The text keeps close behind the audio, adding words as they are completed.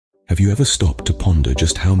Have you ever stopped to ponder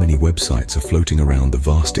just how many websites are floating around the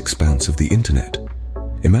vast expanse of the internet?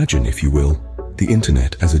 Imagine, if you will, the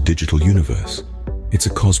internet as a digital universe. It's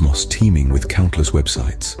a cosmos teeming with countless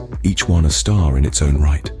websites, each one a star in its own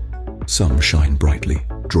right. Some shine brightly,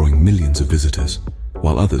 drawing millions of visitors,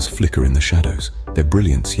 while others flicker in the shadows, their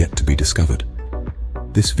brilliance yet to be discovered.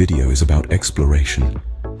 This video is about exploration,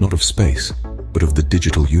 not of space, but of the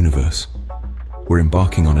digital universe. We're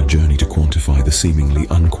embarking on a journey to quantify the seemingly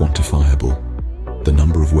unquantifiable, the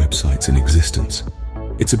number of websites in existence.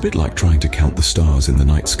 It's a bit like trying to count the stars in the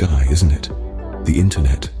night sky, isn't it? The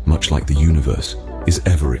internet, much like the universe, is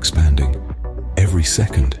ever expanding. Every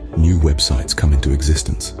second, new websites come into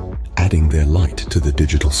existence, adding their light to the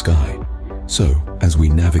digital sky. So, as we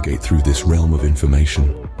navigate through this realm of information,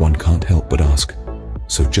 one can't help but ask,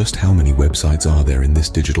 so just how many websites are there in this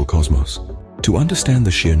digital cosmos? To understand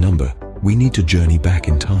the sheer number, we need to journey back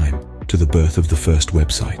in time to the birth of the first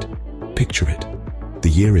website. Picture it. The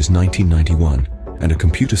year is 1991, and a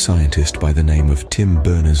computer scientist by the name of Tim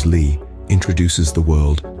Berners-Lee introduces the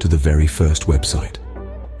world to the very first website.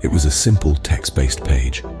 It was a simple text-based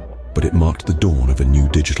page, but it marked the dawn of a new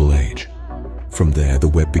digital age. From there, the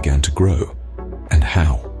web began to grow. And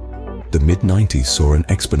how? The mid-90s saw an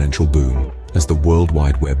exponential boom as the World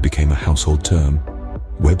Wide Web became a household term.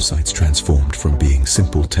 Websites transformed from being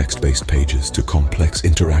simple text-based pages to complex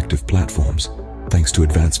interactive platforms, thanks to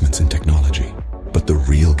advancements in technology. But the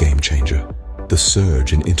real game changer, the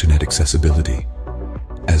surge in internet accessibility.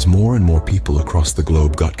 As more and more people across the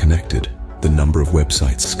globe got connected, the number of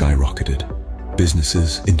websites skyrocketed.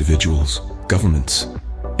 Businesses, individuals, governments,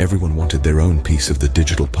 everyone wanted their own piece of the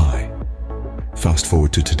digital pie. Fast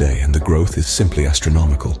forward to today, and the growth is simply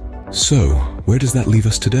astronomical. So, where does that leave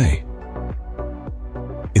us today?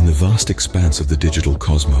 In the vast expanse of the digital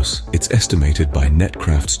cosmos, it's estimated by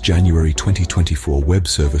Netcraft's January 2024 web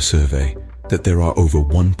server survey that there are over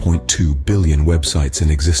 1.2 billion websites in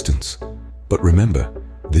existence. But remember,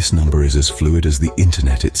 this number is as fluid as the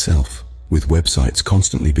internet itself, with websites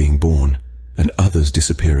constantly being born and others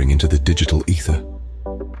disappearing into the digital ether.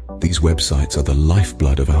 These websites are the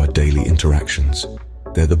lifeblood of our daily interactions.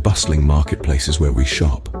 They're the bustling marketplaces where we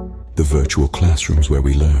shop, the virtual classrooms where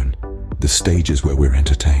we learn, the stages where we're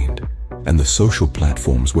entertained, and the social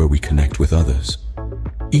platforms where we connect with others.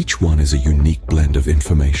 Each one is a unique blend of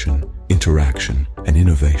information, interaction, and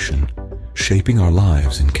innovation, shaping our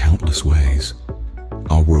lives in countless ways.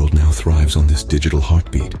 Our world now thrives on this digital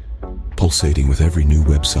heartbeat, pulsating with every new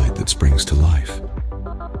website that springs to life.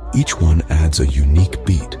 Each one adds a unique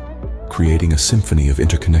beat, creating a symphony of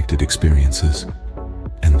interconnected experiences.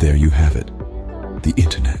 And there you have it, the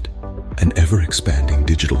internet, an ever-expanding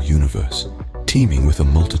digital universe, teeming with a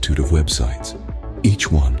multitude of websites,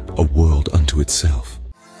 each one a world unto itself.